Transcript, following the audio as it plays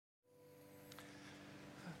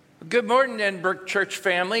Good morning, Edinburgh Church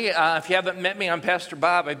family. If you haven't met me, I'm Pastor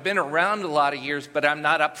Bob. I've been around a lot of years, but I'm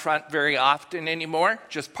not up front very often anymore,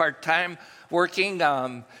 just part-time working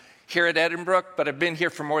here at Edinburgh. But I've been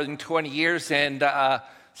here for more than 20 years, and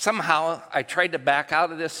somehow I tried to back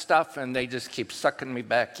out of this stuff, and they just keep sucking me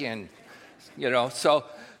back in, So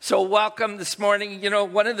welcome this morning.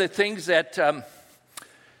 One of the things that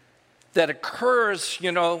occurs,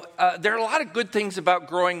 there are a lot of good things about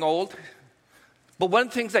growing old. But one of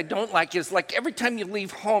the things I don't like is, every time you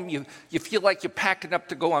leave home, you feel like you're packing up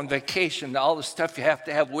to go on vacation, all the stuff you have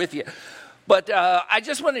to have with you. But I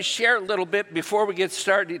just want to share a little bit before we get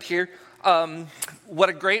started here, what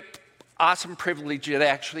a great, awesome privilege it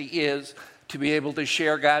actually is to be able to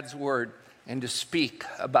share God's word and to speak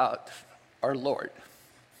about our Lord.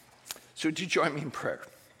 So would you join me in prayer?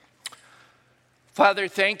 Father,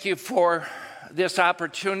 thank you for this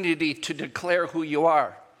opportunity to declare who you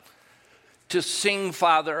are. To sing,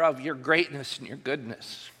 Father, of your greatness and your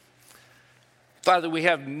goodness. Father, we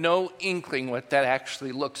have no inkling what that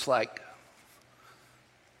actually looks like.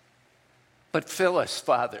 But fill us,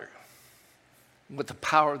 Father, with the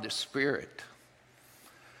power of the Spirit,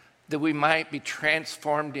 that we might be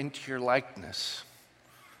transformed into your likeness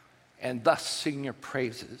and thus sing your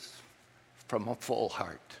praises from a full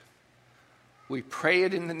heart. We pray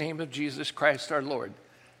it in the name of Jesus Christ our Lord.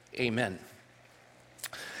 Amen.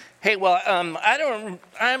 Hey, well,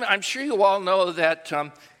 I'm sure you all know that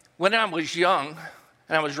when I was young,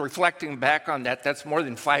 and I was reflecting back on that's more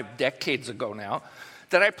than 5 decades ago now,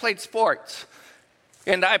 that I played sports.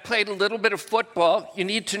 And I played a little bit of football. You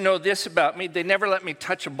need to know this about me. They never let me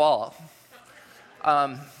touch a ball.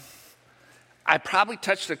 I probably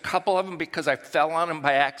touched a couple of them because I fell on them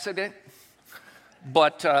by accident.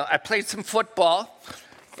 But I played some football.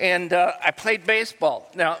 And I played baseball.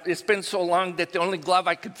 Now, it's been so long that the only glove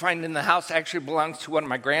I could find in the house actually belongs to one of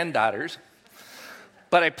my granddaughters.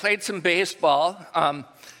 But I played some baseball.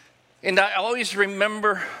 And I always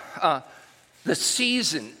remember the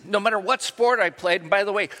season, no matter what sport I played. And by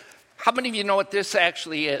the way, how many of you know what this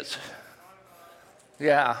actually is?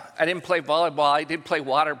 Yeah, I didn't play volleyball. I did play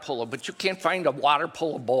water polo. But you can't find a water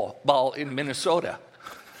polo ball in Minnesota.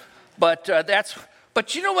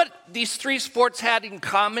 But you know what these 3 sports had in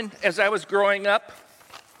common as I was growing up?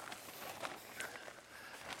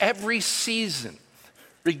 Every season,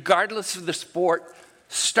 regardless of the sport,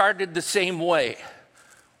 started the same way,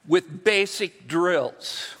 with basic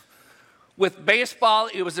drills. With baseball,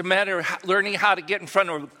 it was a matter of learning how to get in front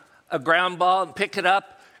of a ground ball and pick it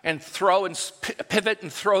up and throw and pivot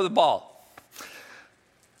and throw the ball.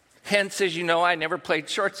 Hence, as you know, I never played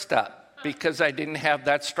shortstop because I didn't have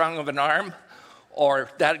that strong of an arm or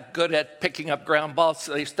that good at picking up ground balls,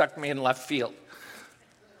 so they stuck me in left field.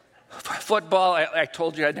 Football, I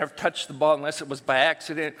told you I never touched the ball unless it was by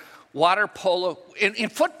accident. Water polo, in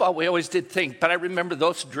football we always did think, but I remember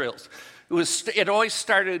those drills. It always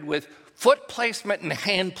started with foot placement and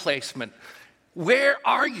hand placement. Where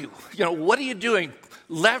are you? What are you doing?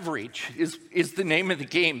 Leverage is the name of the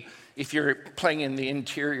game if you're playing in the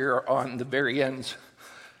interior or on the very ends.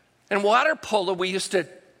 And water polo, we used to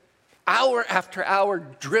hour after hour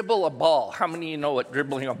dribble a ball. How many of you know what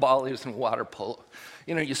dribbling a ball is in water polo?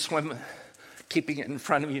 You swim, keeping it in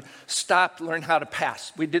front of you. Stop, learn how to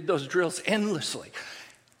pass. We did those drills endlessly.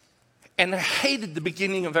 And I hated the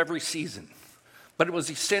beginning of every season, but it was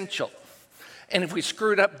essential. And if we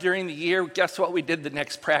screwed up during the year, guess what we did the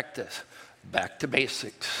next practice? Back to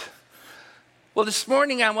basics. Well, this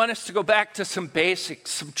morning I want us to go back to some basics,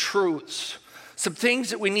 some truths, some things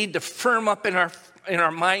that we need to firm up in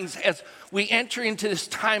our minds as we enter into this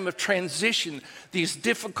time of transition, these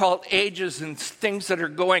difficult ages and things that are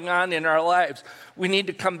going on in our lives. We need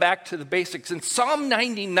to come back to the basics. And Psalm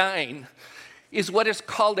 99 is what is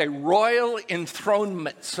called a royal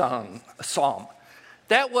enthronement psalm.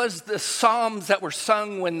 That was the psalms that were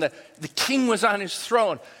sung when the king was on his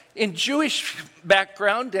throne. In Jewish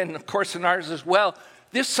background, and of course in ours as well,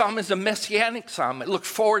 this psalm is a messianic psalm. It looked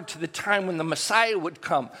forward to the time when the Messiah would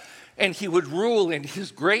come. And he would rule in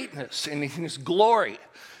his greatness and in his glory.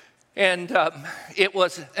 And it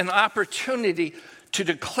was an opportunity to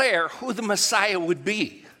declare who the Messiah would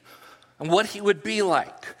be and what he would be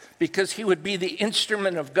like, because he would be the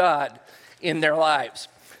instrument of God in their lives.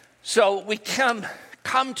 So we come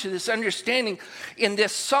to this understanding in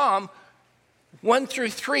this psalm. 1 through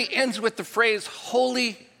 3 ends with the phrase,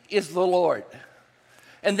 "Holy is the Lord."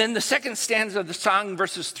 And then the second stanza of the song,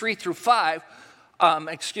 verses 3 through 5,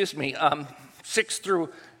 6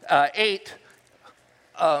 through 8,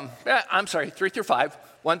 3 through 5,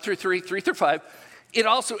 1 through 3, 3 through 5, it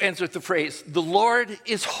also ends with the phrase, "The Lord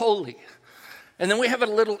is holy." And then we have a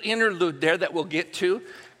little interlude there that we'll get to.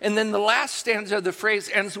 And then the last stanza of the phrase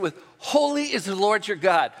ends with, holy is the Lord your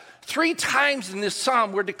God. 3 times in this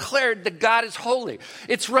psalm we're declared that God is holy.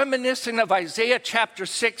 It's reminiscent of Isaiah chapter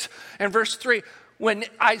 6 and verse 3. When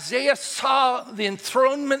Isaiah saw the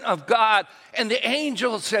enthronement of God and the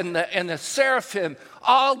angels and the seraphim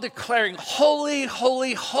all declaring, holy,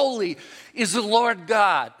 holy, holy is the Lord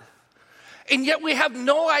God. And yet we have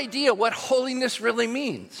no idea what holiness really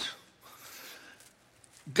means.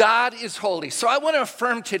 God is holy. So I want to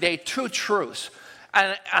affirm today 2 truths.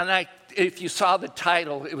 And if you saw the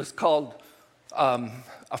title, it was called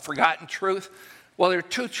A Forgotten Truth. Well, there are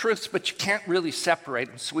 2 truths, but you can't really separate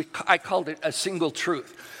them. So I called it a single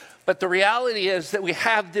truth. But the reality is that we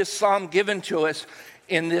have this psalm given to us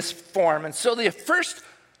in this form. And so the first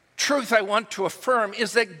truth I want to affirm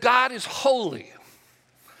is that God is holy.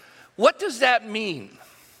 What does that mean?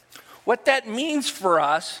 What that means for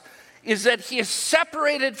us is that he is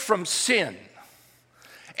separated from sin.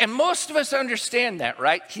 And most of us understand that,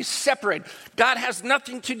 right? He's separated. God has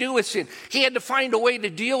nothing to do with sin. He had to find a way to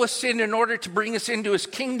deal with sin in order to bring us into his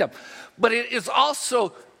kingdom. But it is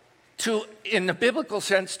also, in the biblical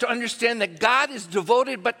sense, to understand that God is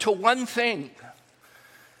devoted but to one thing: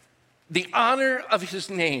 the honor of his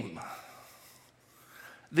name.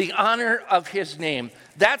 The honor of his name.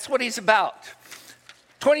 That's what he's about.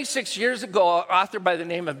 26 years ago, an author by the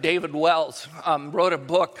name of David Wells wrote a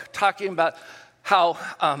book talking about how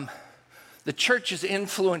the church is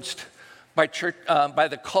influenced by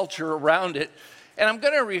the culture around it. And I'm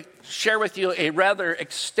going to share with you a rather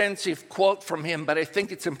extensive quote from him, but I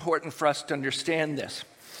think it's important for us to understand this.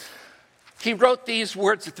 He wrote these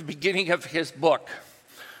words at the beginning of his book: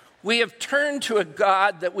 we have turned to a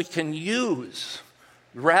God that we can use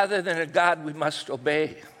rather than a God we must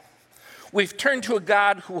obey. We've turned to a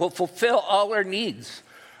God who will fulfill all our needs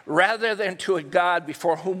rather than to a God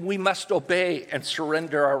before whom we must obey and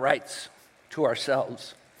surrender our rights to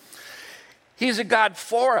ourselves. He's a God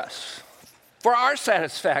for us, for our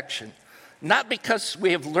satisfaction, not because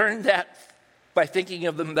we have learned that by thinking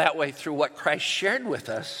of him that way through what Christ shared with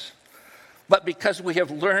us, but because we have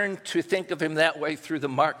learned to think of him that way through the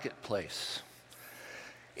marketplace.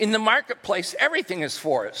 In the marketplace, everything is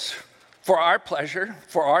for us, for our pleasure,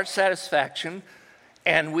 for our satisfaction,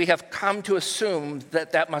 and we have come to assume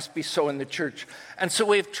that that must be so in the church. And so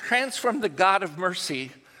we've transformed the God of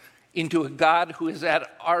mercy into a God who is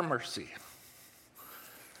at our mercy.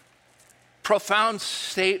 Profound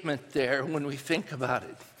statement there when we think about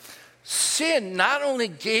it. Sin not only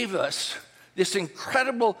gave us this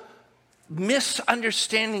incredible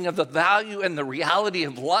misunderstanding of the value and the reality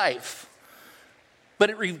of life, but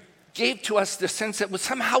it gave to us the sense that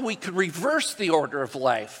somehow we could reverse the order of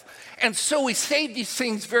life. And so we say these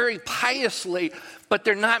things very piously, but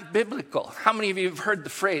they're not biblical. How many of you have heard the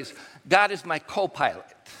phrase, God is my co-pilot?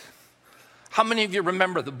 How many of you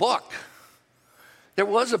remember the book? There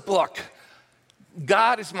was a book,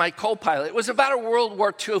 God is my co-pilot. It was about a World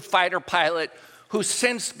War II fighter pilot who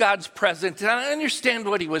sensed God's presence. And I understand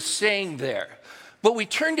what he was saying there. But we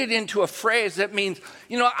turned it into a phrase that means,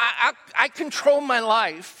 I control my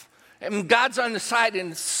life, and God's on the side,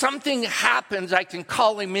 and something happens, I can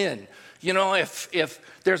call him in. If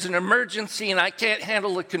there's an emergency and I can't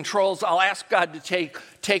handle the controls, I'll ask God to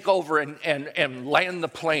take over and land the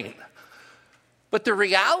plane. But the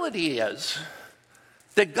reality is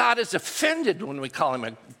that God is offended when we call him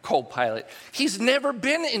a co-pilot. He's never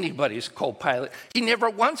been anybody's co-pilot. He never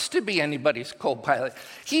wants to be anybody's co-pilot.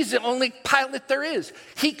 He's the only pilot there is.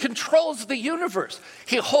 He controls the universe.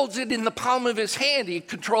 He holds it in the palm of his hand. He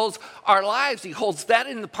controls our lives. He holds that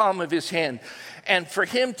in the palm of his hand. And for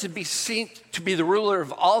him to be seen, to be the ruler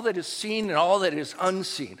of all that is seen and all that is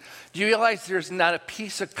unseen. Do you realize there's not a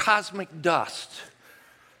piece of cosmic dust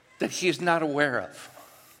that he is not aware of?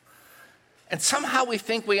 And somehow we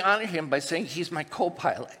think we honor him by saying he's my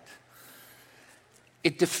co-pilot.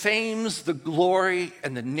 It defames the glory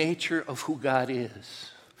and the nature of who God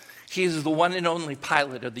is. He is the one and only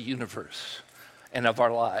pilot of the universe and of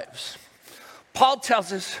our lives. Paul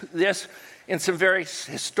tells us this in some very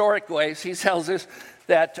historic ways. He tells us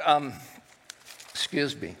that,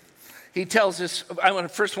 he tells us, I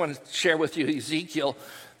first want to share with you Ezekiel,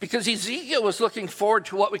 because Ezekiel was looking forward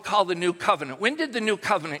to what we call the new covenant. When did the new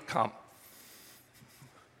covenant come?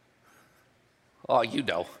 Oh,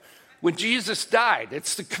 when Jesus died,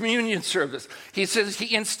 it's the communion service. He says he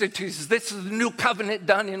institutes, this is the new covenant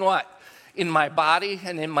done in what? In my body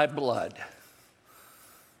and in my blood.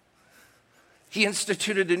 He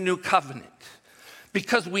instituted a new covenant.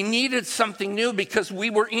 because we needed something new, because we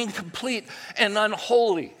were incomplete and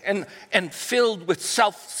unholy and filled with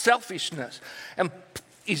selfishness. And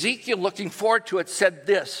Ezekiel, looking forward to it, said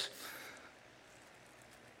this,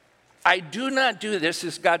 I do not do this,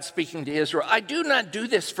 is God speaking to Israel, I do not do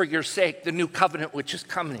this for your sake, the new covenant which is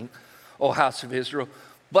coming, O house of Israel,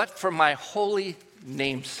 but for my holy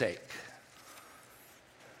name's sake.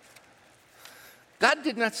 God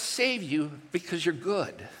did not save you because you're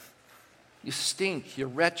good. You stink, you're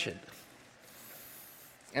wretched.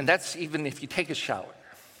 And that's even if you take a shower.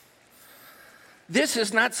 This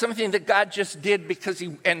is not something that God just did because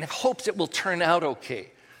he hopes it will turn out okay.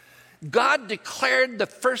 God declared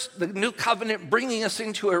the new covenant, bringing us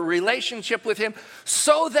into a relationship with him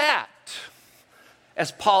so that,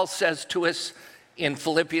 as Paul says to us in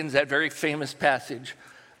Philippians, that very famous passage,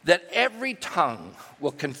 that every tongue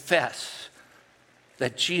will confess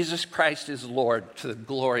that Jesus Christ is Lord to the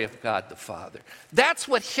glory of God the Father. That's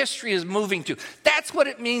what history is moving to. That's what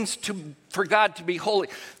it means for God to be holy.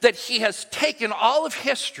 That he has taken all of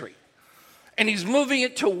history and he's moving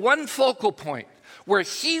it to one focal point where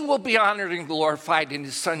he will be honored and glorified in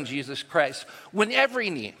his son Jesus Christ. When every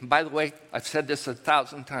knee, by the way, I've said this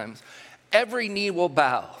 1,000 times, every knee will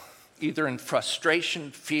bow, either in frustration,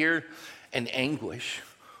 fear, and anguish,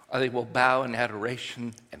 or they will bow in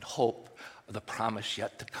adoration and hope of the promise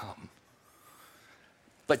yet to come.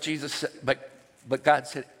 But God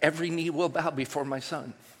said, every knee will bow before my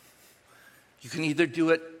son. You can either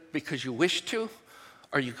do it because you wish to,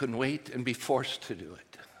 or you can wait and be forced to do it.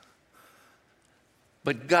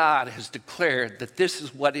 But God has declared that this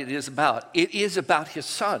is what it is about. It is about his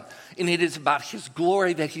son, and it is about his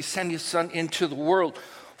glory that he sent his son into the world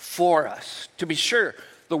for us. To be sure,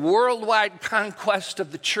 the worldwide conquest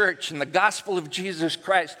of the church and the gospel of Jesus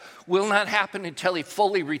Christ will not happen until he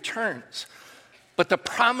fully returns. But the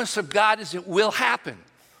promise of God is it will happen.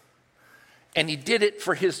 And he did it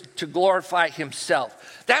to glorify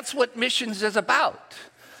himself. That's what missions is about.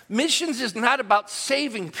 Missions is not about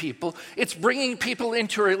saving people. It's bringing people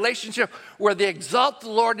into a relationship where they exalt the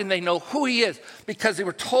Lord and they know who he is. Because they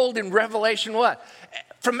were told in Revelation what?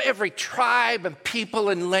 From every tribe and people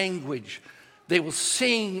and language, they will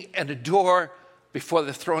sing and adore before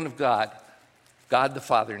the throne of God, God the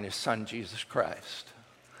Father and his son, Jesus Christ.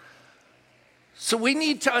 So we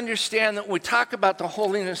need to understand that when we talk about the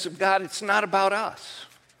holiness of God, it's not about us.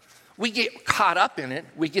 We get caught up in it.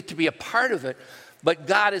 We get to be a part of it. But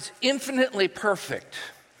God is infinitely perfect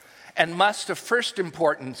and must, of first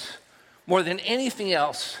importance, more than anything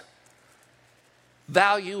else,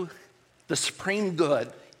 value the supreme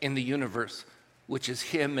good in the universe, which is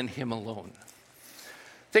him and him alone.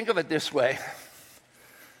 Think of it this way.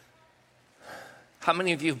 How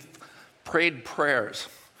many of you prayed prayers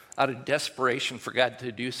out of desperation for God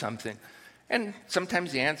to do something? And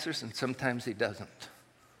sometimes he answers and sometimes he doesn't.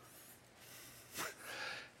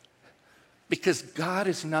 Because God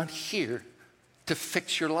is not here to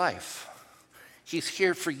fix your life. He's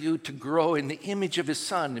here for you to grow in the image of his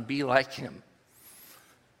son and be like him.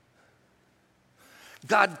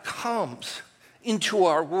 God comes into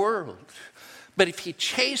our world. But if he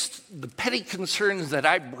chased the petty concerns that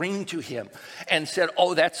I bring to him and said,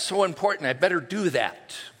 oh, that's so important, I better do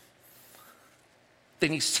that,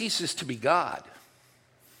 then he ceases to be God.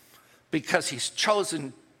 Because he's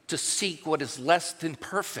chosen to seek what is less than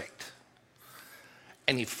perfect.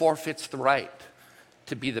 And he forfeits the right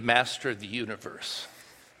to be the master of the universe.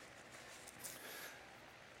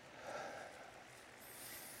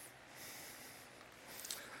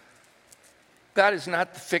 God is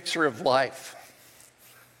not the fixer of life.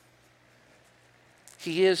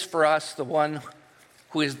 He is for us the one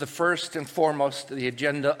who is the first and foremost of the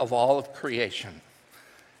agenda of all of creation.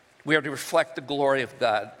 We are to reflect the glory of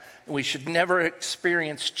God. And we should never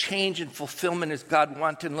experience change and fulfillment as God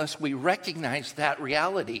wants unless we recognize that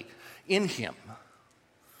reality in him.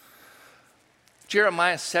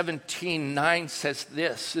 Jeremiah 17:9 says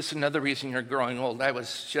this. This is another reason you're growing old. I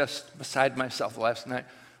was just beside myself last night.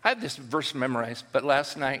 I have this verse memorized, but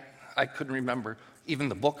last night I couldn't remember even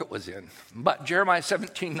the book it was in. But Jeremiah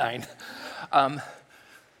 17:9.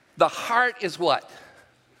 The heart is what?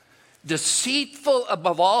 Deceitful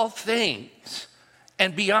above all things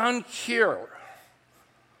and beyond cure.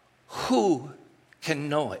 Who can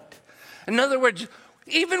know it? In other words,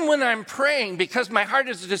 even when I'm praying, because my heart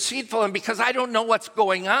is deceitful and because I don't know what's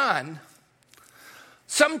going on,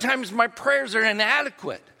 sometimes my prayers are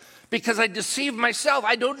inadequate because I deceive myself.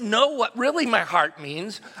 I don't know what really my heart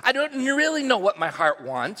means. I don't really know what my heart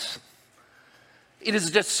wants. It is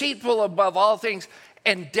deceitful above all things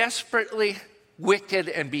and desperately wicked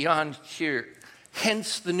and beyond cure.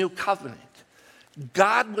 Hence the new covenant.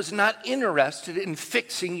 God was not interested in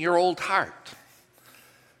fixing your old heart.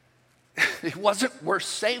 It wasn't worth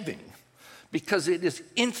saving because it is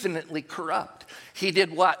infinitely corrupt. He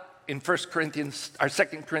did what in 2 Corinthians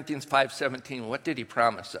 5:17? What did he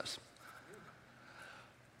promise us?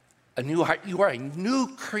 A new heart. You are a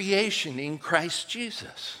new creation in Christ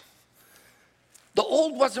Jesus. The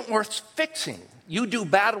old wasn't worth fixing. You do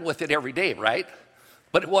battle with it every day, right?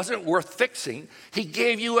 But it wasn't worth fixing. He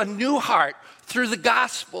gave you a new heart through the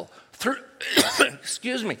gospel, through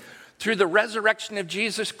through the resurrection of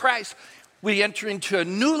Jesus Christ. We enter into a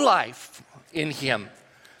new life in him,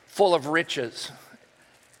 full of riches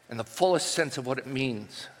and the fullest sense of what it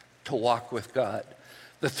means to walk with God.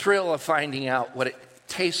 The thrill of finding out what it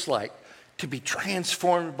tastes like to be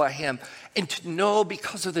transformed by him and to know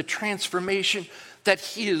because of the transformation that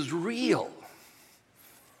he is real.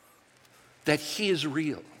 That he is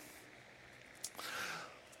real.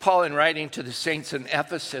 Paul, in writing to the saints in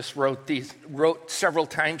Ephesus, wrote several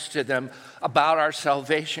times to them about our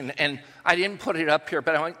salvation. And I didn't put it up here,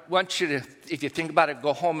 but I want you to, if you think about it,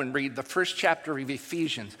 go home and read the first chapter of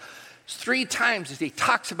Ephesians. It's 3 times as he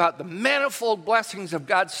talks about the manifold blessings of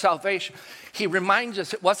God's salvation. He reminds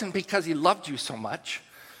us it wasn't because he loved you so much.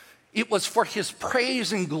 It was for his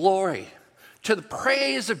praise and glory. To the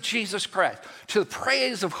praise of Jesus Christ, to the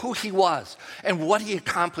praise of who he was and what he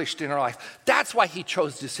accomplished in our life. That's why he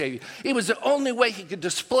chose to save you. It was the only way he could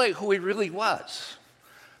display who he really was.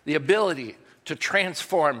 The ability to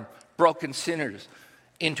transform broken sinners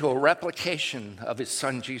into a replication of his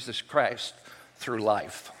son Jesus Christ through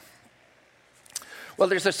life. Well,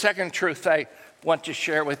 there's a second truth I want to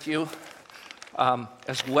share with you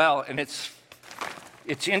as well, and it's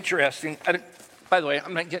interesting. By the way,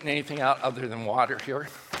 I'm not getting anything out other than water here.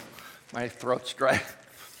 My throat's dry.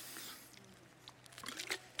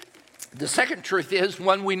 The second truth is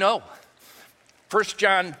one we know. 1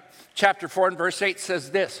 John chapter 4 and verse 8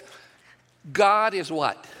 says this. God is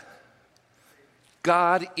what?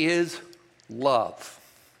 God is love.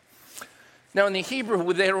 Now in the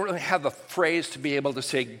Hebrew, they don't really have a phrase to be able to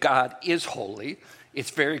say God is holy.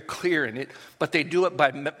 It's very clear in it, but they do it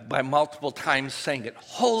by multiple times saying it.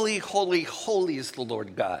 Holy, holy, holy is the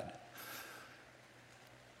Lord God.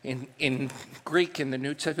 In Greek, in the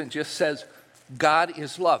New Testament, it just says God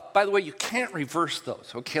is love. By the way, you can't reverse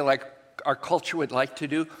those, okay, like our culture would like to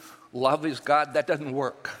do. Love is God. That doesn't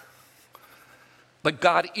work. But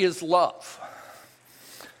God is love.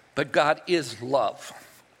 But God is love.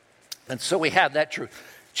 And so we have that truth.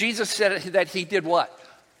 Jesus said that he did what?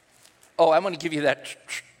 Oh, I'm going to give you that.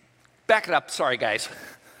 Back it up, sorry guys,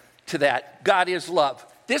 to that. God is love.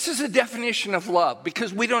 This is a definition of love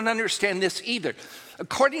because we don't understand this either.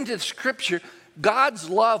 According to the scripture, God's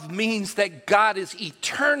love means that God is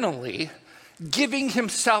eternally giving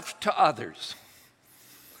himself to others.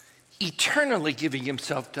 Eternally giving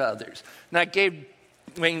himself to others. Now, I gave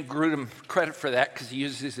Wayne Grudem credit for that because he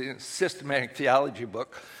uses it in a systematic theology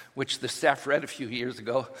book, which the staff read a few years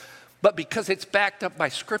ago. But because it's backed up by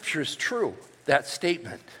scripture is true, that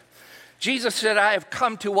statement. Jesus said, I have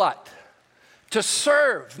come to what? To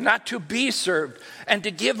serve, not to be served, and to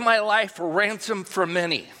give my life a ransom for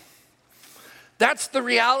many. That's the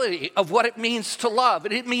reality of what it means to love,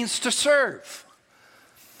 and it means to serve.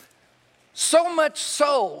 So much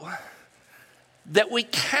so that we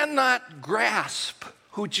cannot grasp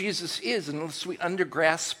who Jesus is unless we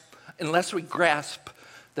grasp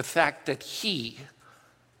the fact that he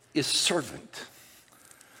is servant.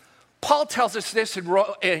 Paul tells us this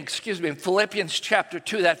in Philippians chapter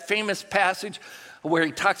 2, that famous passage where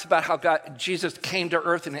he talks about how Jesus came to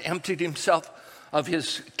earth and emptied himself of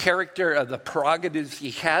his character, of the prerogatives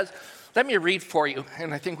he has. Let me read for you,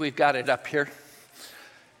 and I think we've got it up here.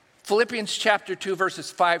 Philippians chapter 2,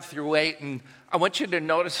 verses 5 through 8, and I want you to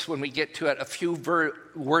notice when we get to it a few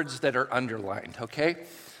words that are underlined, okay?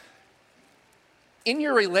 In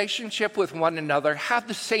your relationship with one another, have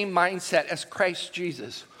the same mindset as Christ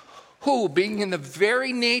Jesus, who, being in the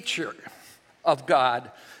very nature of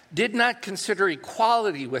God, did not consider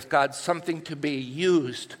equality with God something to be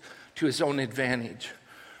used to his own advantage.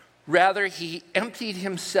 Rather, he emptied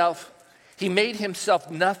himself, he made himself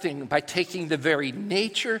nothing by taking the very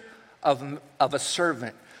nature of a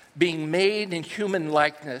servant, being made in human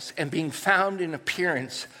likeness and being found in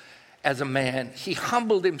appearance as a man. He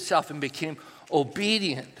humbled himself and became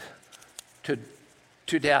obedient to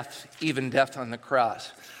death, even death on the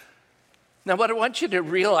cross. Now, what I want you to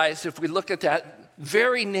realize, if we look at that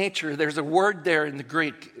very nature, there's a word there in the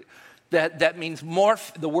Greek that means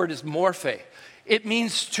morph. The word is morphe. It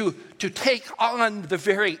means to take on the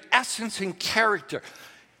very essence and character.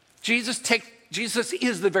 Jesus Jesus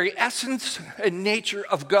is the very essence and nature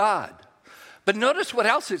of God. But notice what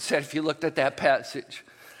else it said if you looked at that passage.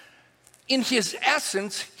 In his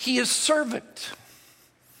essence, he is servant.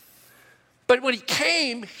 But when he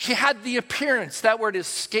came, he had the appearance. That word is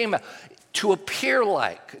schema, to appear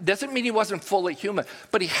like. It doesn't mean he wasn't fully human,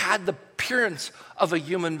 but he had the appearance of a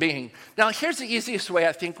human being. Now, here's the easiest way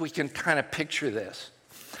I think we can kind of picture this.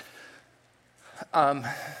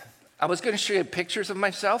 I was going to show you pictures of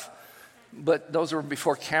myself, but those were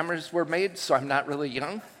before cameras were made, so I'm not really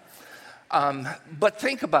young. But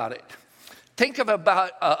think about it. Think of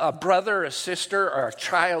about a brother, a sister, or a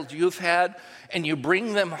child you've had, and you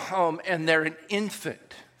bring them home, and they're an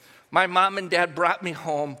infant. My mom and dad brought me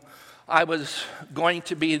home. I was going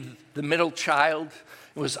to be the middle child.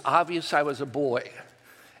 It was obvious I was a boy.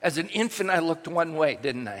 As an infant, I looked one way,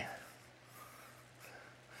 didn't I?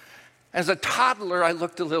 As a toddler, I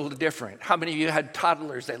looked a little different. How many of you had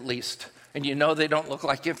toddlers at least? And you know they don't look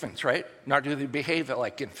like infants, right? Nor do they behave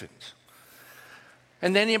like infants.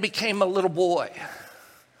 And then he became a little boy.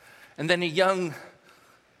 And then a young,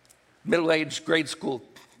 middle-aged grade school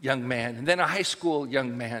young man. And then a high school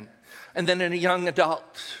young man. And then a young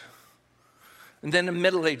adult. And then a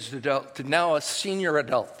middle-aged adult. And now a senior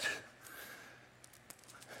adult.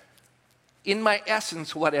 In my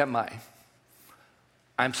essence, what am I?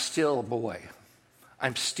 I'm still a boy.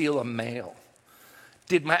 I'm still a male.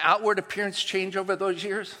 Did my outward appearance change over those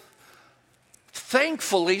years?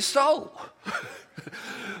 Thankfully so.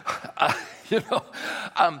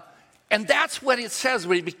 And that's what it says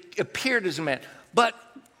when he appeared as a man. But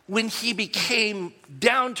when he became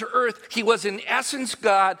down to earth, he was in essence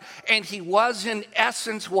God, and he was in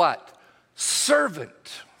essence what?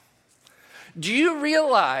 Servant. Do you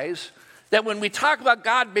realize that when we talk about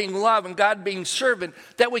God being love and God being servant,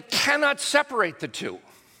 that we cannot separate the two?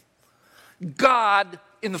 God,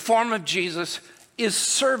 in the form of Jesus, is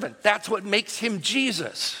servant. That's what makes him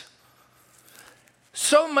Jesus.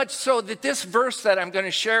 So much so that this verse that I'm going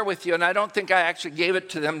to share with you, and I don't think I actually gave it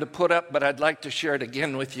to them to put up, but I'd like to share it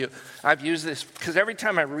again with you. I've used this because every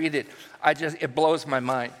time I read it, it blows my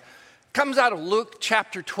mind. It comes out of Luke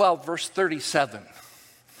chapter 12, verse 37.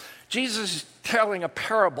 Jesus is telling a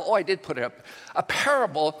parable. Oh, I did put it up. A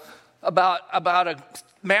parable about a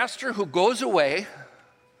master who goes away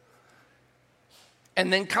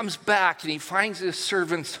and then comes back, and he finds his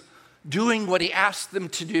servants doing what he asked them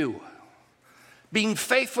to do, being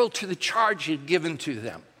faithful to the charge he'd given to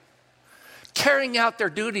them, carrying out their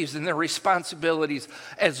duties and their responsibilities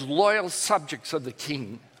as loyal subjects of the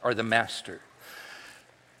king or the master.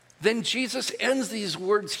 Then Jesus ends these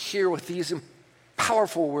words here with these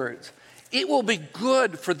powerful words. It will be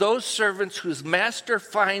good for those servants whose master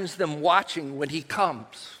finds them watching when he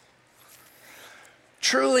comes.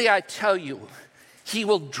 Truly, I tell you, he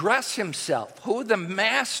will dress himself. Who? The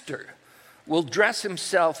master will dress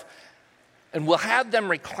himself and will have them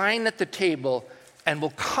recline at the table and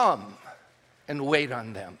will come and wait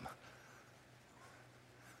on them.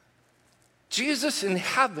 Jesus in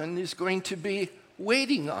heaven is going to be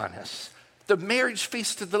waiting on us. The marriage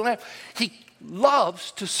feast of the Lamb. He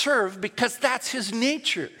loves to serve because that's his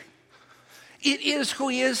nature. It is who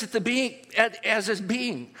he is as his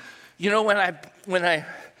being. You know, when I've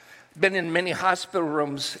been in many hospital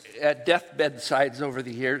rooms at deathbed sides over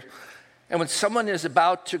the years, and when someone is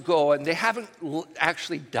about to go, and they haven't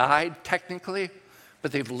actually died technically,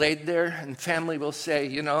 but they've laid there, and family will say,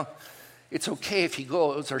 you know, it's okay if he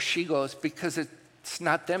goes or she goes because it's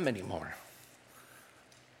not them anymore.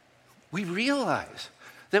 We realize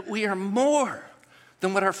that we are more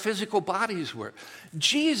than what our physical bodies were.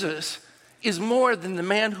 Jesus is more than the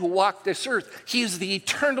man who walked this earth. He is the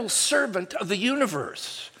eternal servant of the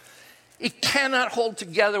universe. It cannot hold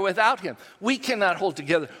together without him. We cannot hold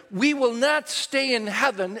together. We will not stay in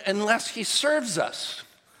heaven unless he serves us,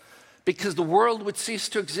 because the world would cease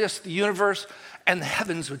to exist, the universe and the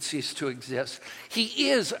heavens would cease to exist. He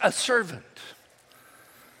is a servant.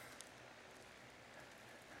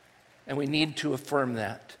 And we need to affirm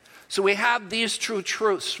that. So we have these true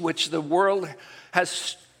truths which the world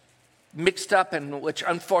has mixed up and which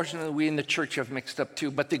unfortunately we in the church have mixed up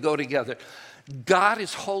too, but they go together. God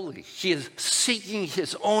is holy. He is seeking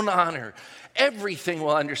his own honor. Everything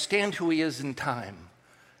will understand who he is in time.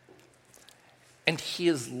 And he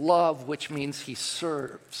is love, which means he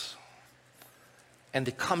serves. And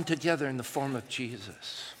they come together in the form of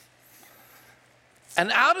Jesus.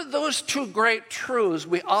 And out of those two great truths,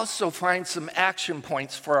 we also find some action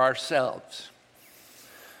points for ourselves.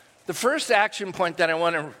 The first action point that I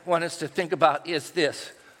want us to think about is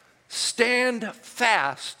this. Stand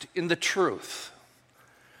fast in the truth.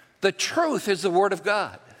 The truth is the Word of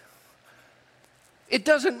God. It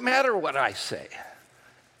doesn't matter what I say.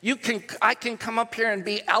 I can come up here and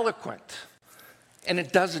be eloquent, and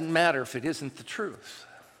it doesn't matter if it isn't the truth.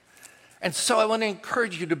 And so I want to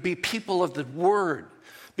encourage you to be people of the Word,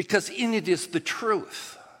 because in it is the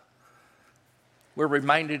truth. We're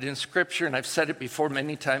reminded in Scripture, and I've said it before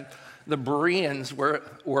many times, the Bereans were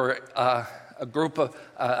a group of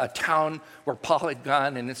a town where Paul had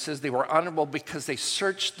gone, and it says they were honorable because they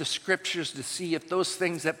searched the Scriptures to see if those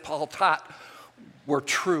things that Paul taught were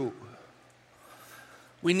true.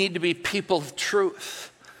 We need to be people of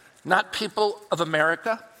truth, not people of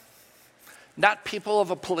America, not people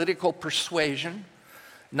of a political persuasion,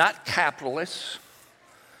 not capitalists,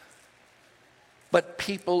 but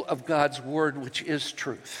people of God's Word, which is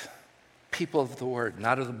truth. People of the Word,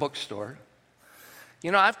 not of the bookstore.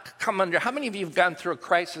 You know, I've come under, how many of you have gone through a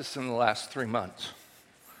crisis in the last 3 months?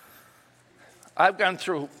 I've gone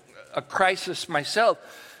through a crisis myself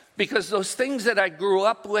because those things that I grew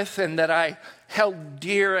up with and that I held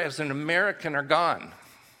dear as an American are gone.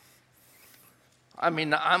 I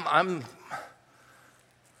mean, I'm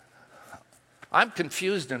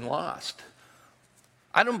confused and lost.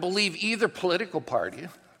 I don't believe either political party.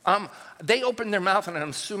 They open their mouth and I'm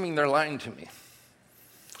assuming they're lying to me.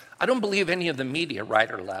 I don't believe any of the media,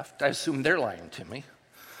 right or left. I assume they're lying to me.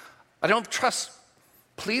 I don't trust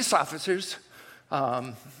police officers,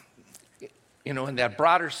 in that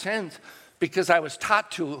broader sense, because I was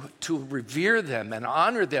taught to revere them and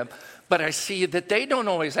honor them. But I see that they don't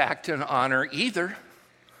always act in honor either.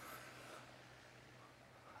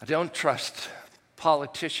 I don't trust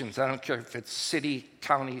politicians. I don't care if it's city,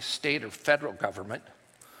 county, state, or federal government.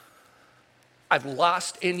 I've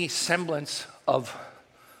lost any semblance of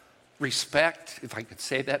respect, if I could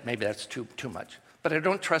say that. Maybe that's too much. But I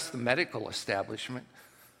don't trust the medical establishment.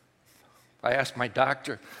 I asked my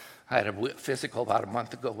doctor, I had a physical about a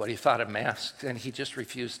month ago, what he thought of masks, and he just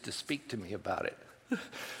refused to speak to me about it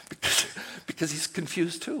because he's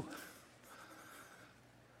confused too.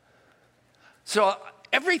 So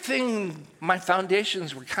everything my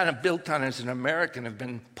foundations were kind of built on as an American have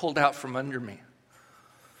been pulled out from under me,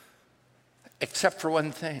 except for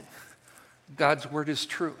one thing. God's Word is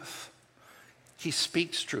truth. He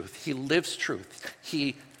speaks truth. He lives truth.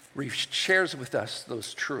 He shares with us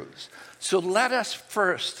those truths. So let us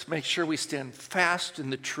first make sure we stand fast in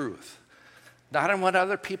the truth, not on what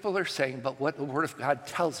other people are saying, but what the Word of God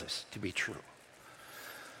tells us to be true.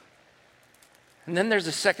 And then there's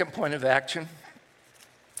a second point of action,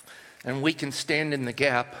 and we can stand in the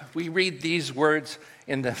gap. We read these words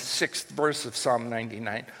in the 6th verse of Psalm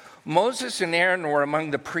 99. Moses and Aaron were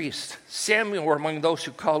among the priests. Samuel were among those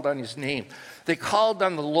who called on his name. They called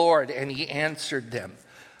on the Lord, and he answered them.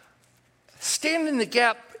 Stand in the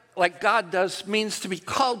gap like God does means to be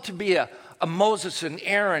called to be a Moses, an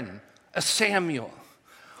Aaron, a Samuel.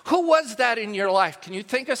 Who was that in your life? Can you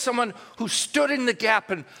think of someone who stood in the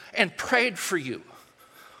gap and prayed for you,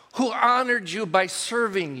 who honored you by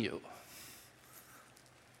serving you?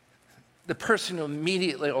 The person who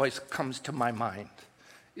immediately always comes to my mind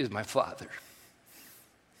is my father.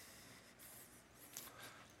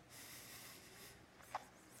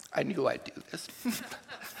 I knew I'd do this.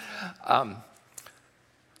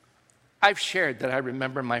 I've shared that I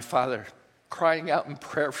remember my father crying out in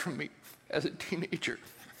prayer for me as a teenager.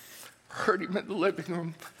 Heard him in the living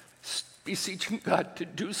room beseeching God to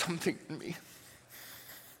do something in me.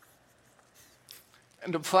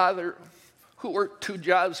 And a father who worked 2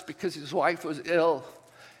 jobs because his wife was ill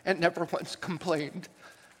and never once complained.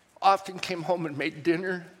 Often came home and made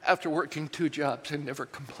dinner after working 2 jobs and never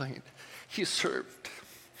complained. He served.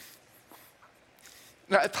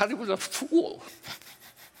 And I thought he was a fool.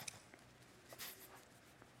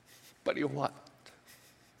 But he wasn't.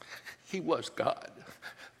 He was God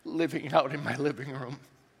living out in my living room.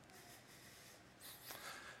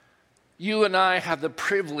 You and I have the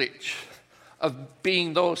privilege of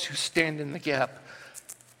being those who stand in the gap.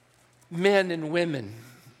 Men and women,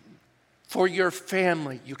 for your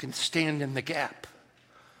family, you can stand in the gap.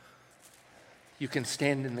 You can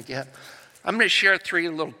stand in the gap. I'm going to share 3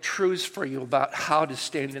 little truths for you about how to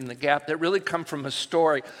stand in the gap that really come from a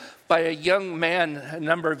story by a young man a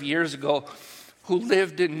number of years ago who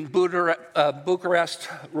lived in Bucharest,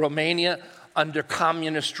 Romania, under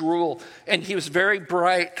communist rule. And he was very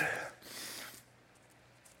bright,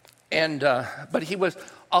 but he was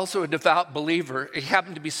also a devout believer. He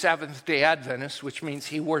happened to be Seventh-day Adventist, which means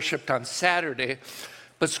he worshiped on Saturday,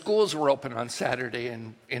 but schools were open on Saturday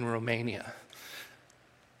in Romania.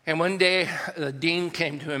 And one day, the dean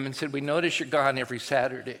came to him and said, "We notice you're gone every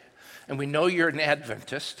Saturday, and we know you're an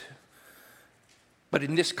Adventist, But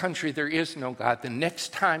in this country, there is no God. The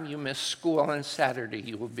next time you miss school on a Saturday,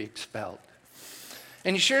 you will be expelled.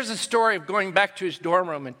 And he shares a story of going back to his dorm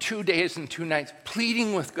room in 2 days and 2 nights,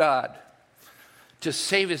 pleading with God to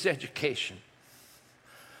save his education.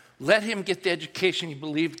 Let him get the education he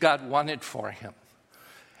believed God wanted for him.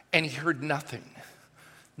 And he heard nothing.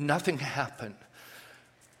 Nothing happened.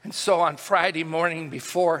 And so on Friday morning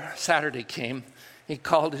before Saturday came, he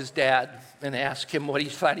called his dad and asked him what he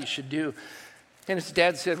thought he should do. And his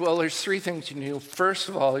dad said, well, there's 3 things you need to do. First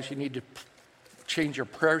of all is you need to change your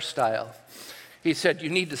prayer style. He said, you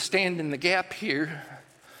need to stand in the gap here.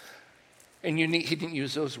 And he didn't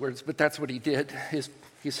use those words, but that's what he did.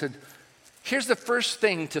 He said, here's the first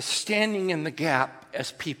thing to standing in the gap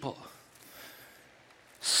as people.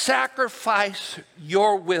 Sacrifice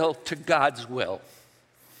your will to God's will.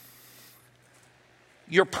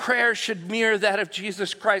 Your prayer should mirror that of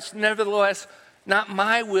Jesus Christ. Nevertheless, not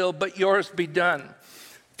my will, but yours be done.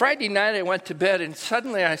 Friday night I went to bed and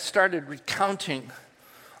suddenly I started recounting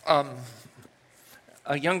a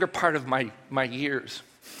younger part of my years.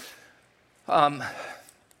 I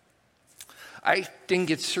didn't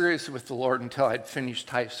get serious with the Lord until I'd finished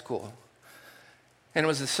high school. And it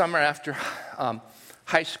was the summer after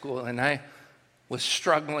high school, and I was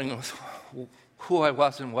struggling with who I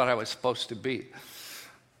was and what I was supposed to be.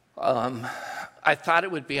 I thought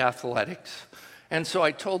it would be athletics. And so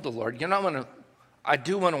I told the Lord, I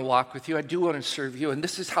do want to walk with you. I do want to serve you. And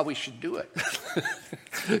this is how we should do it.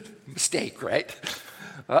 Mistake, right?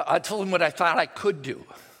 I told him what I thought I could do.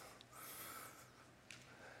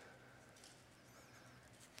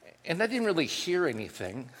 And I didn't really hear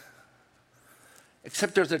anything,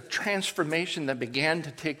 except there's a transformation that began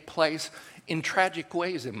to take place in tragic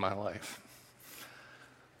ways in my life.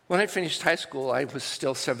 When I finished high school, I was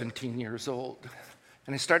still 17 years old.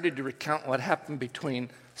 And I started to recount what happened between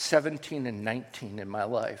 17 and 19 in my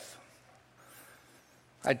life.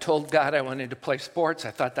 I told God I wanted to play sports.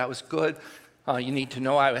 I thought that was good. You need to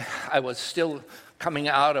know I was still coming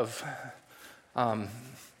out of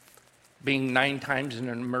being 9 times in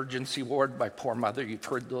an emergency ward. My poor mother, you've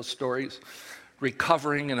heard those stories.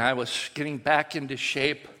 Recovering, and I was getting back into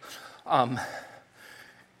shape. And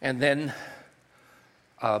then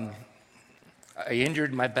I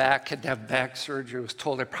injured my back, had to have back surgery. I was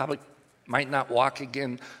told I probably might not walk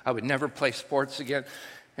again. I would never play sports again.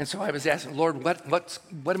 And so I was asking, Lord, what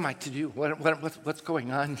am I to do? What's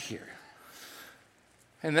going on here?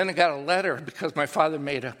 And then I got a letter because my father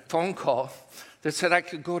made a phone call that said I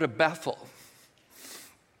could go to Bethel.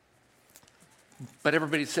 But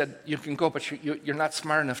everybody said, you can go, but you're not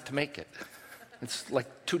smart enough to make it. It's like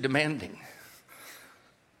too demanding.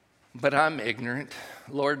 But I'm ignorant.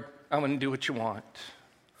 Lord, I want to do what you want.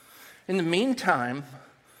 In the meantime,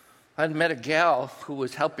 I'd met a gal who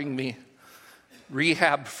was helping me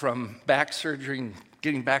rehab from back surgery and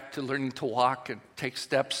getting back to learning to walk and take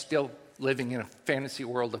steps, still living in a fantasy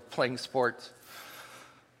world of playing sports.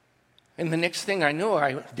 And the next thing I knew,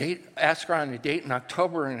 I asked her on a date in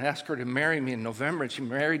October and asked her to marry me in November, and she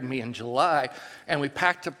married me in July, and we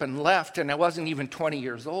packed up and left, and I wasn't even 20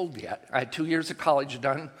 years old yet. I had 2 years of college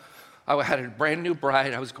done. I had a brand new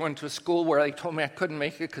bride. I was going to a school where they told me I couldn't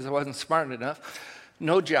make it because I wasn't smart enough.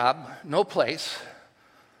 No job, no place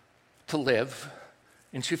to live,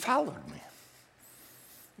 and she followed me.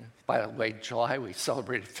 By the way, July, we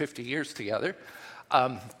celebrated 50 years together.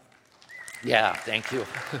 Yeah, thank you.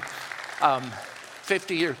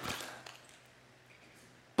 50 years.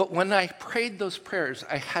 But when I prayed those prayers,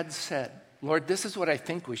 I had said, Lord, this is what I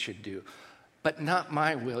think we should do, but not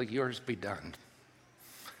my will, yours be done.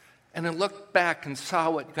 And I looked back and saw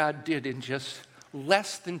what God did in just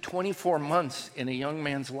less than 24 months in a young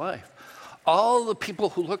man's life. All the people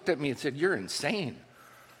who looked at me and said, you're insane.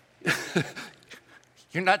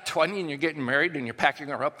 You're not 20 and you're getting married and you're packing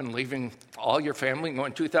her up and leaving all your family and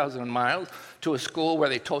going 2,000 miles to a school where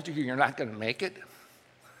they told you you're not going to make it.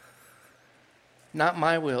 Not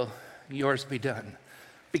my will, yours be done.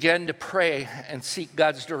 Began to pray and seek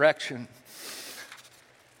God's direction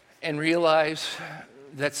and realize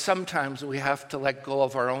that sometimes we have to let go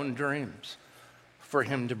of our own dreams for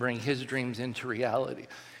him to bring his dreams into reality.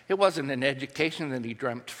 It wasn't an education that he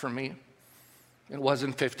dreamt for me. It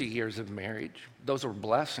wasn't 50 years of marriage. Those were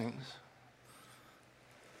blessings.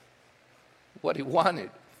 What he wanted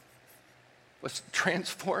was to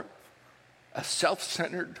transform a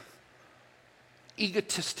self-centered,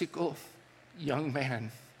 egotistical young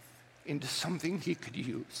man into something he could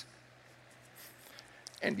use.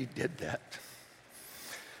 And he did that.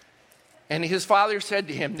 And his father said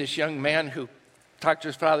to him, this young man who talked to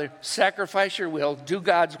his father, sacrifice your will, do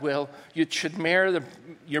God's will.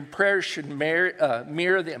 Your prayers should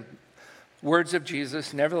mirror the words of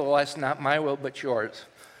Jesus. Nevertheless, not my will, but yours.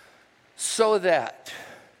 So that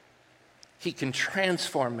he can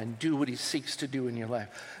transform and do what he seeks to do in your life.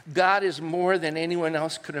 God is more than anyone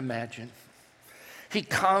else could imagine. He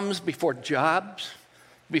comes before jobs,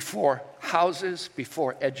 before houses,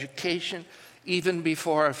 before education, even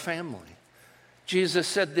before our family. Jesus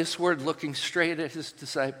said this word looking straight at his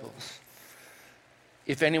disciples.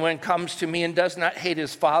 If anyone comes to me and does not hate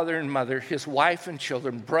his father and mother, his wife and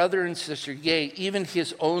children, brother and sister, yea, even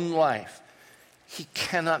his own life, he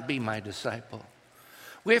cannot be my disciple.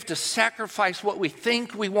 We have to sacrifice what we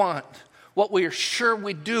think we want, what we are sure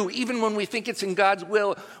we do, even when we think it's in God's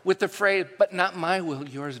will, with the phrase, but not my will,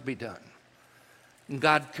 yours be done. And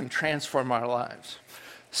God can transform our lives.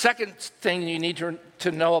 Second thing you need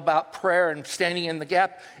to know about prayer and standing in the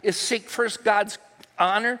gap is seek first God's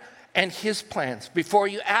honor and his plans. Before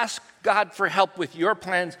you ask God for help with your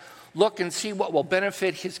plans, look and see what will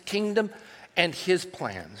benefit his kingdom and his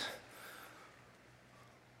plans.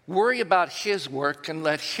 Worry about his work and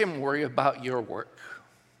let him worry about your work.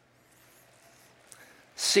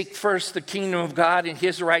 Seek first the kingdom of God and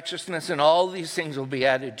his righteousness, and all these things will be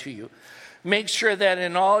added to you. Make sure that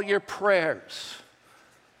in all your prayers,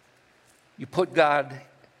 you put God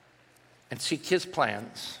and seek his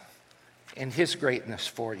plans and his greatness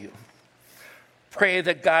for you. Pray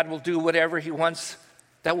that God will do whatever he wants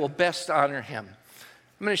that will best honor him.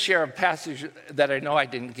 I'm going to share a passage that I know I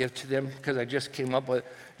didn't give to them because I just came up with it.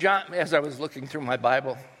 John, as I was looking through my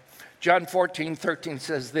Bible, John 14:13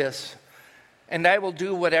 says this, and I will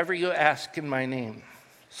do whatever you ask in my name,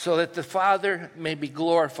 so that the Father may be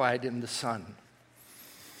glorified in the Son.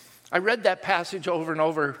 I read that passage over and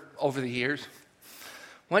over the years.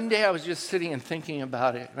 One day I was just sitting and thinking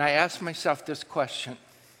about it, and I asked myself this question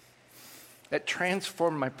that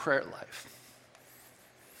transformed my prayer life.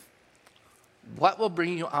 What will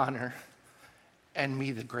bring you honor and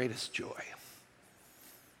me the greatest joy?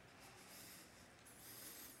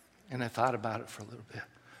 And I thought about it for a little bit.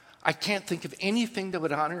 I can't think of anything that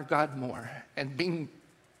would honor God more and bring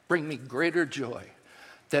me greater joy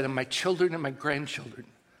than my children and my grandchildren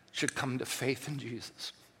should come to faith in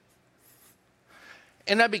Jesus.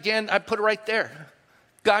 And I put it right there.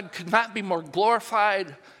 God could not be more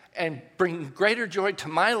glorified and bring greater joy to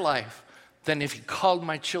my life than if he called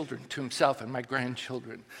my children to himself and my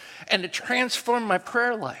grandchildren. And it transformed my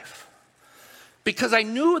prayer life because I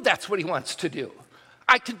knew that's what he wants to do.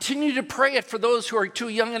 I continue to pray it for those who are too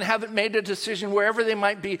young and haven't made a decision, wherever they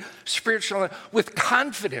might be spiritually, with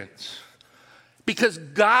confidence. Because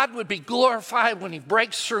God would be glorified when he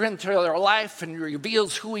breaks through into their life and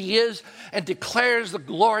reveals who he is and declares the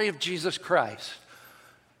glory of Jesus Christ.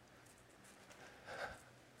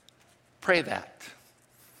 Pray that.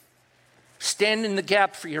 Stand in the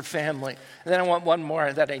gap for your family. And then I want one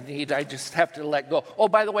more that I need. I just have to let go. Oh,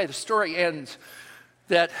 by the way, the story ends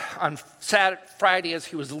that on Friday as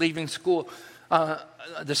he was leaving school,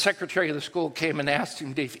 the secretary of the school came and asked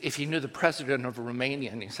him if he knew the president of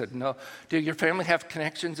Romania. And he said, no. Do your family have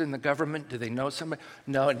connections in the government? Do they know somebody?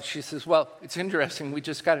 No. And she says, well, it's interesting. We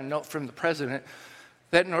just got a note from the president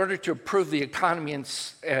that in order to improve the economy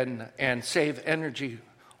and save energy,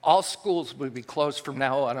 all schools would be closed from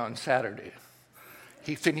now on Saturday.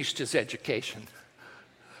 He finished his education.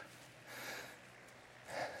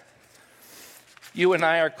 You and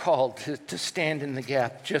I are called to stand in the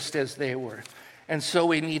gap just as they were. And so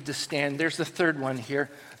we need to stand. There's the third one here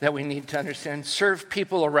that we need to understand. Serve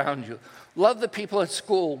people around you. Love the people at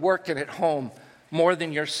school, work, and at home more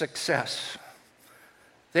than your success.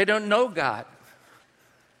 They don't know God,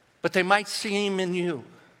 but they might see him in you.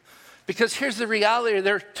 Because here's the reality.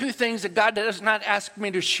 There are two things that God does not ask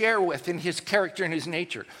me to share with in his character and his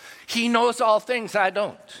nature. He knows all things, I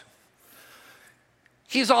don't.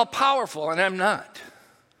 He's all powerful and I'm not.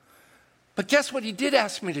 But guess what he did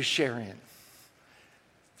ask me to share in?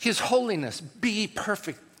 His holiness. Be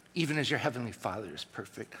perfect even as your heavenly Father is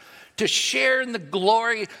perfect. To share in the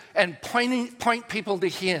glory and point people to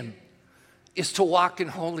him is to walk in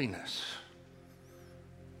holiness.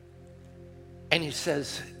 And he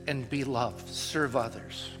says, and be loved, serve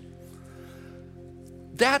others.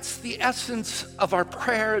 That's the essence of our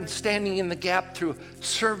prayer and standing in the gap through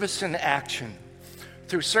service and action.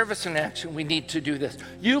 Through service and action, we need to do this.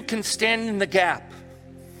 You can stand in the gap.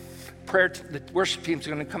 The worship team's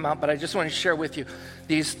going to come out, but I just want to share with you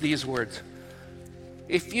these words.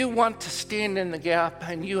 If you want to stand in the gap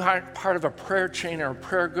and you aren't part of a prayer chain or a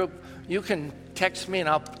prayer group, you can text me and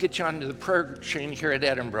I'll get you onto the prayer chain here at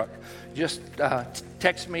Edinburgh. Just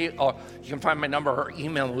text me, or you can find my number, or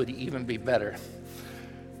email would even be better.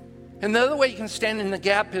 And the other way you can stand in the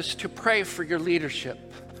gap is to pray for your leadership.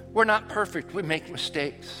 We're not perfect. We make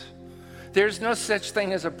mistakes. There's no such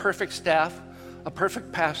thing as a perfect staff, a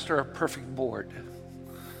perfect pastor, a perfect board.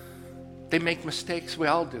 They make mistakes. We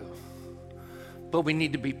all do. But we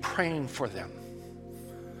need to be praying for them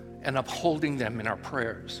and upholding them in our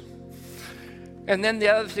prayers. And then the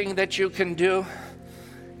other thing that you can do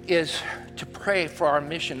is to pray for our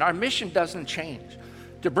mission. Our mission doesn't change.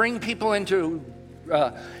 To bring people into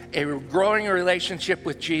a growing relationship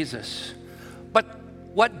with Jesus. But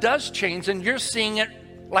what does change, and you're seeing it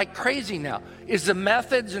like crazy now, is the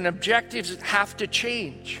methods and objectives have to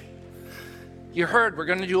change. You heard we're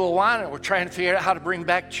going to do Awana. We're trying to figure out how to bring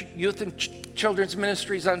back youth and children's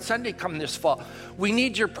ministries on Sunday come this fall. We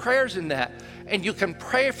need your prayers in that. And you can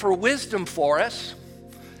pray for wisdom for us,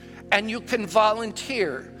 and you can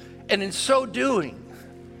volunteer. And in so doing,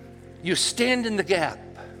 you stand in the gap,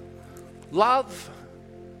 love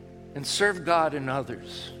and serve God and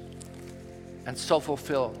others, and so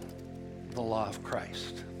fulfill the law of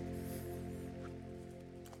Christ.